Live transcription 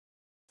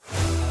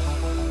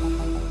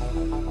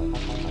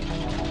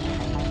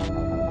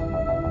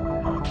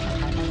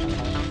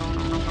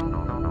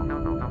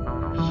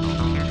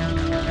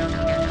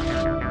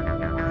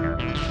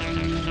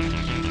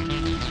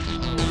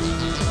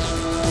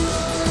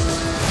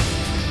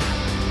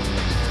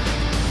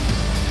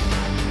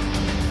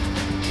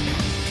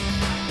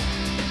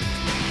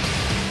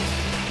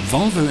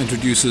Volvo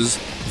introduces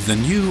the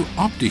new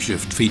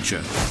OptiShift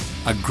feature,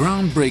 a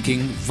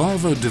groundbreaking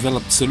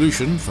Volvo-developed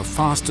solution for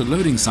faster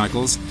loading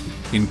cycles,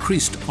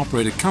 increased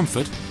operator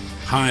comfort,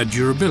 higher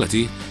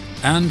durability,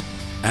 and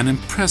an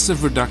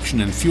impressive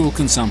reduction in fuel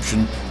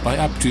consumption by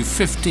up to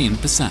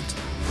 15%.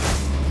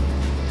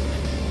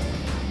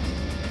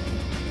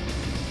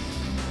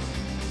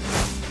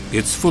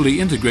 It's fully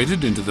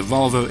integrated into the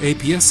Volvo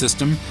APS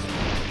system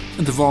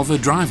and the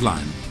Volvo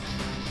DRIVELINE.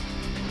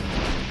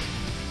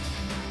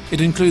 It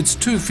includes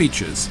two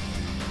features: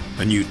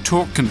 a new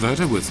torque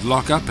converter with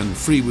lock-up and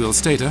freewheel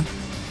stator,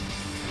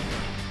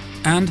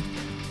 and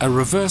a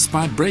reverse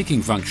by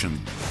braking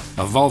function,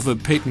 a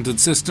Volvo patented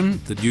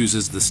system that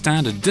uses the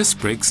standard disc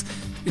brakes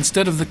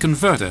instead of the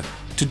converter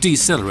to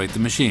decelerate the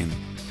machine.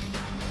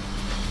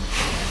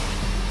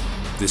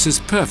 This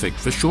is perfect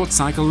for short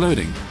cycle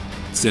loading,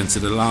 since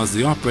it allows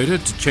the operator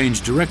to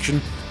change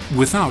direction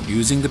without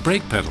using the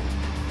brake pedal.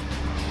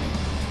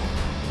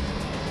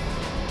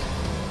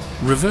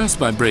 Reverse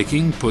by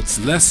braking puts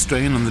less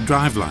strain on the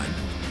driveline,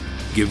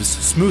 gives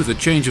smoother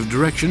change of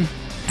direction,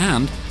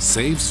 and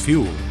saves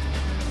fuel.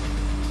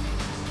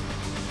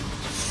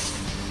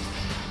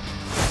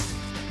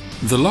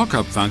 The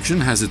lock-up function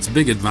has its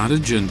big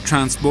advantage in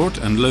transport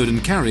and load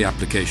and carry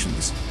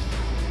applications.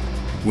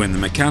 When the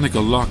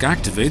mechanical lock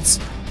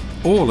activates,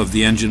 all of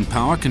the engine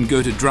power can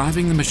go to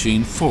driving the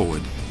machine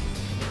forward.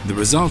 The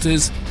result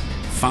is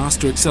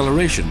faster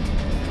acceleration,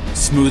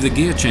 smoother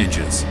gear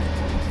changes,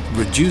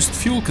 reduced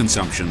fuel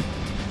consumption,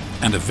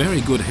 and a very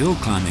good hill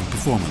climbing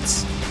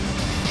performance.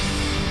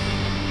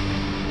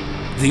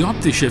 The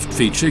OptiShift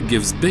feature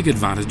gives big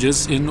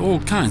advantages in all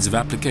kinds of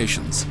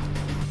applications.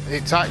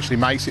 It actually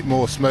makes it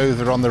more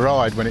smoother on the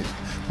ride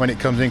when it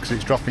comes in, because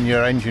it's dropping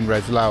your engine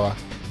revs lower.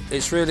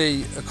 It's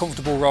really a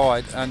comfortable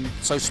ride and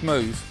so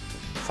smooth.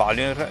 Vor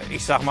allem,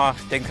 ich sag mal,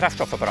 den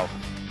Kraftstoffverbrauch.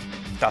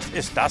 Das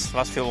ist das,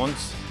 was für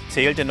uns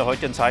zählt in der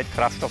heutigen Zeit.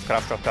 Kraftstoff,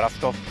 Kraftstoff,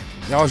 Kraftstoff.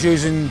 I was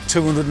using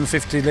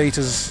 250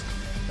 litres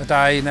a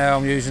day, now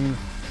I'm using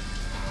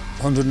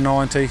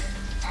 190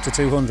 to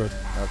 200.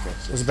 Okay.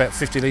 So it's about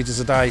 50 litres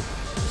a day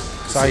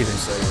saving.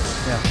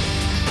 Yeah.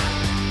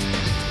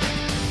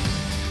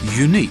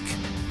 Unique,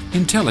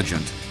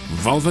 intelligent,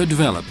 Volvo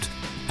developed,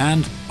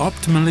 and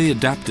optimally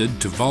adapted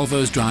to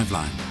Volvo's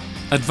driveline.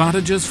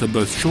 Advantages for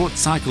both short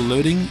cycle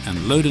loading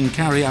and load and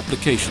carry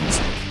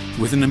applications,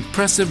 with an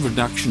impressive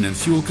reduction in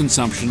fuel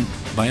consumption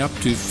by up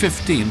to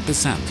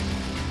 15%.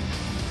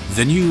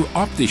 The new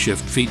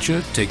OptiShift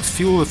feature takes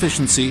fuel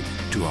efficiency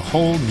to a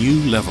whole new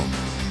level.